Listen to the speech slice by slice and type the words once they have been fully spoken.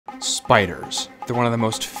Spiders. They're one of the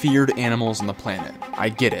most feared animals on the planet. I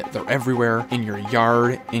get it. They're everywhere, in your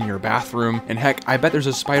yard, in your bathroom, and heck, I bet there's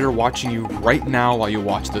a spider watching you right now while you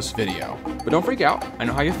watch this video. But don't freak out. I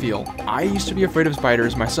know how you feel. I used to be afraid of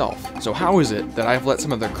spiders myself. So how is it that I've let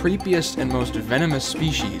some of the creepiest and most venomous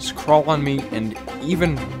species crawl on me and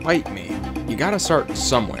even bite me? You gotta start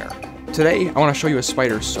somewhere. Today, I want to show you a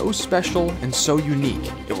spider so special and so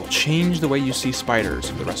unique, it will change the way you see spiders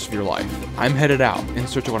for the rest of your life. I'm headed out in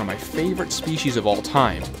search of one of my favorite species of all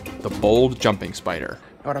time, the bold jumping spider.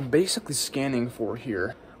 What I'm basically scanning for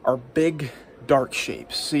here are big, dark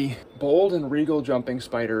shapes. See, bold and regal jumping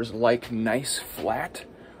spiders like nice, flat,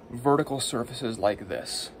 vertical surfaces like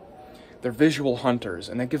this. They're visual hunters,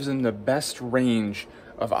 and that gives them the best range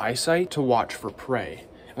of eyesight to watch for prey.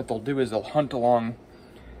 What they'll do is they'll hunt along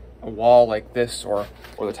a wall like this or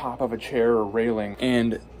the top of a chair or railing,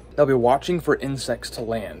 and they'll be watching for insects to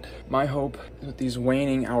land. My hope is that these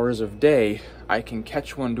waning hours of day, I can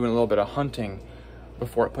catch one doing a little bit of hunting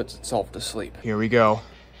before it puts itself to sleep. Here we go.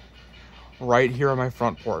 Right here on my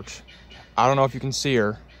front porch. I don't know if you can see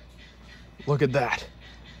her. Look at that.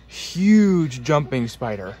 Huge jumping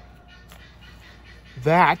spider.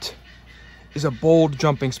 That is a bold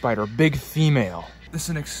jumping spider, big female. This is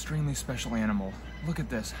an extremely special animal. Look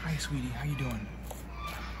at this. Hi, sweetie. How you doing?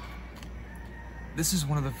 This is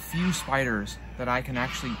one of the few spiders that I can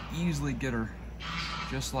actually easily get her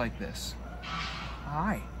just like this.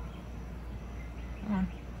 Hi. Come on.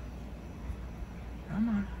 Come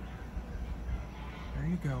on. There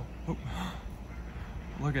you go. Oh.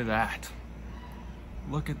 Look at that.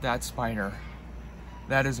 Look at that spider.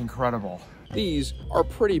 That is incredible. These are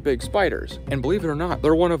pretty big spiders, and believe it or not,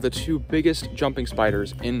 they're one of the two biggest jumping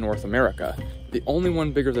spiders in North America. The only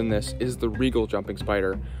one bigger than this is the regal jumping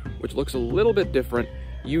spider, which looks a little bit different,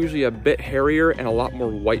 usually a bit hairier and a lot more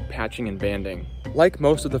white patching and banding. Like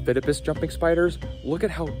most of the Phidippus jumping spiders, look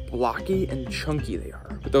at how blocky and chunky they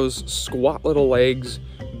are. With those squat little legs,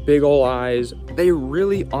 big ol' eyes, they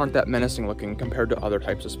really aren't that menacing looking compared to other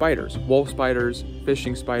types of spiders. Wolf spiders,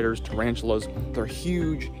 fishing spiders, tarantulas, they're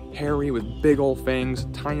huge, hairy with big ol' fangs,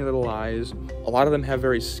 tiny little eyes. A lot of them have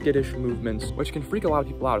very skittish movements, which can freak a lot of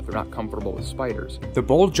people out if they're not comfortable with spiders. The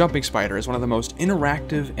bold jumping spider is one of the most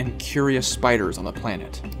interactive and curious spiders on the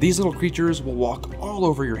planet. These little creatures will walk all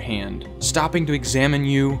over your hand, stopping to examine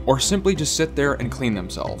you, or simply just sit there and clean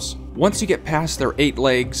themselves. Once you get past their 8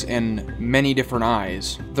 legs and many different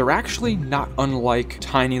eyes, they're actually not unlike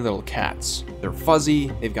tiny little cats. They're fuzzy,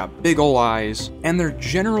 they've got big ol' eyes, and they're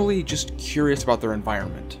generally just curious about their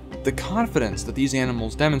environment. The confidence that these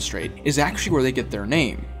animals demonstrate is actually where they get their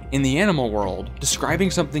name. In the animal world,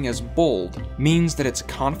 describing something as bold means that it's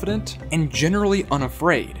confident and generally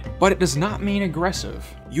unafraid, but it does not mean aggressive.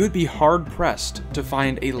 You would be hard-pressed to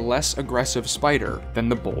find a less aggressive spider than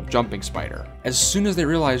the bold jumping spider. As soon as they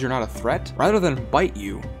realize you're not a threat, rather than bite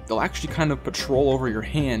you, they'll actually kind of patrol over your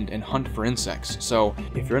hand and hunt for insects. So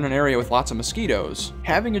if you're in an area with lots of mosquitoes,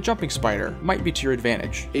 having a jumping spider might be to your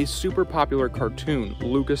advantage. A super popular cartoon,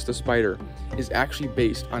 Lucas the Spider, is actually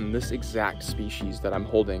based on this exact species that I'm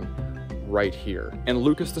holding right here. And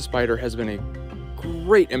Lucas the Spider has been a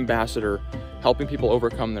great ambassador helping people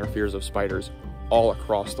overcome their fears of spiders all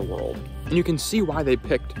across the world. And you can see why they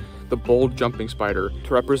picked the bold jumping spider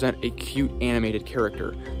to represent a cute animated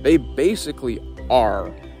character. They basically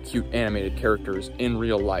are cute animated characters in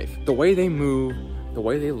real life. The way they move, the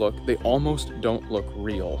way they look, they almost don't look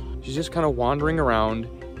real. She's just kind of wandering around,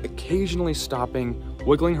 occasionally stopping,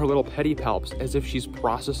 wiggling her little pedipalps as if she's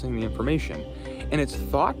processing the information. And it's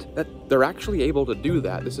thought that they're actually able to do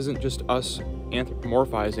that. This isn't just us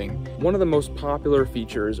anthropomorphizing. One of the most popular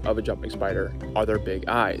features of a jumping spider are their big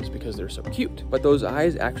eyes because they're so cute. But those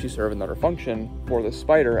eyes actually serve another function for the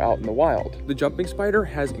spider out in the wild. The jumping spider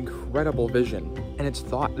has incredible vision, and it's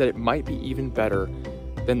thought that it might be even better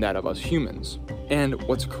than that of us humans. And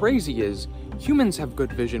what's crazy is humans have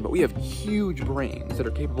good vision, but we have huge brains that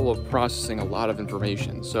are capable of processing a lot of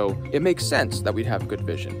information. So it makes sense that we'd have good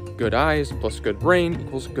vision. Good eyes plus good brain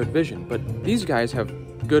equals good vision. But these guys have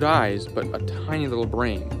good eyes, but a tiny little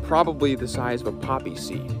brain, probably the size of a poppy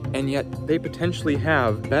seed. And yet they potentially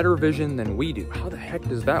have better vision than we do. How the heck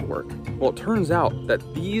does that work? Well, it turns out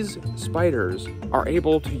that these spiders are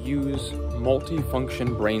able to use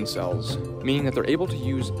multifunction brain cells, meaning that they're able to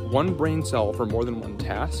use one brain cell for more than one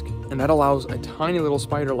task, and that allows a tiny little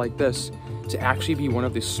spider like this to actually be one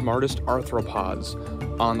of the smartest arthropods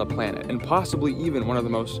on the planet, and possibly even one of the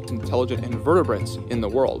most intelligent invertebrates in the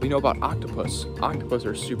world. We know about octopus. Octopus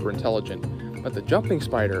are super intelligent. But the jumping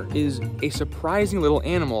spider is a surprising little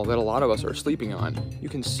animal that a lot of us are sleeping on. You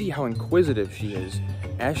can see how inquisitive she is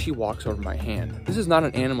as she walks over my hand. This is not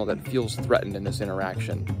an animal that feels threatened in this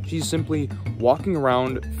interaction. She's simply walking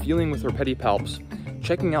around, feeling with her pedipalps,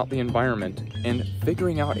 checking out the environment, and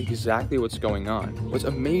figuring out exactly what's going on. What's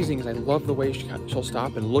amazing is I love the way she'll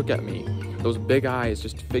stop and look at me, those big eyes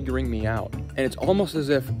just figuring me out. And it's almost as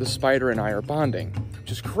if the spider and I are bonding,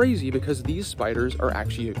 which is crazy because these spiders are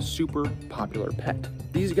actually a super popular pet.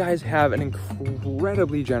 These guys have an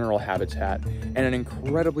incredibly general habitat and an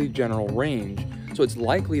incredibly general range, so it's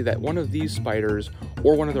likely that one of these spiders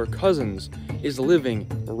or one of their cousins is living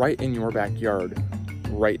right in your backyard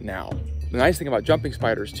right now. The nice thing about jumping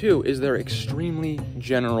spiders too is they're extremely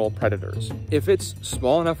general predators. If it's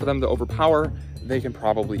small enough for them to overpower, they can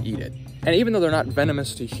probably eat it. And even though they're not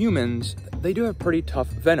venomous to humans, they do have pretty tough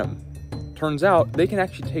venom. Turns out they can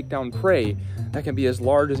actually take down prey that can be as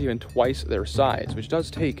large as even twice their size, which does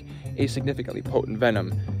take a significantly potent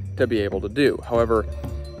venom to be able to do. However,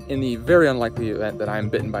 in the very unlikely event that I'm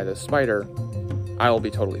bitten by this spider, I will be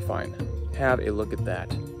totally fine. Have a look at that.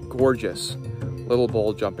 Gorgeous little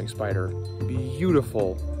bull jumping spider.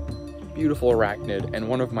 Beautiful, beautiful arachnid, and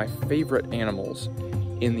one of my favorite animals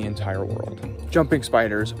in the entire world. Jumping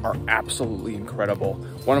spiders are absolutely incredible.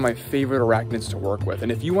 One of my favorite arachnids to work with.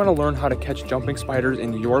 And if you want to learn how to catch jumping spiders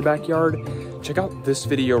in your backyard, check out this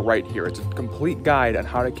video right here. It's a complete guide on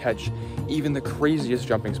how to catch even the craziest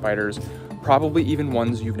jumping spiders, probably even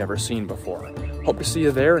ones you've never seen before. Hope to see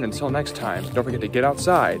you there, and until next time, don't forget to get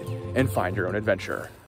outside and find your own adventure.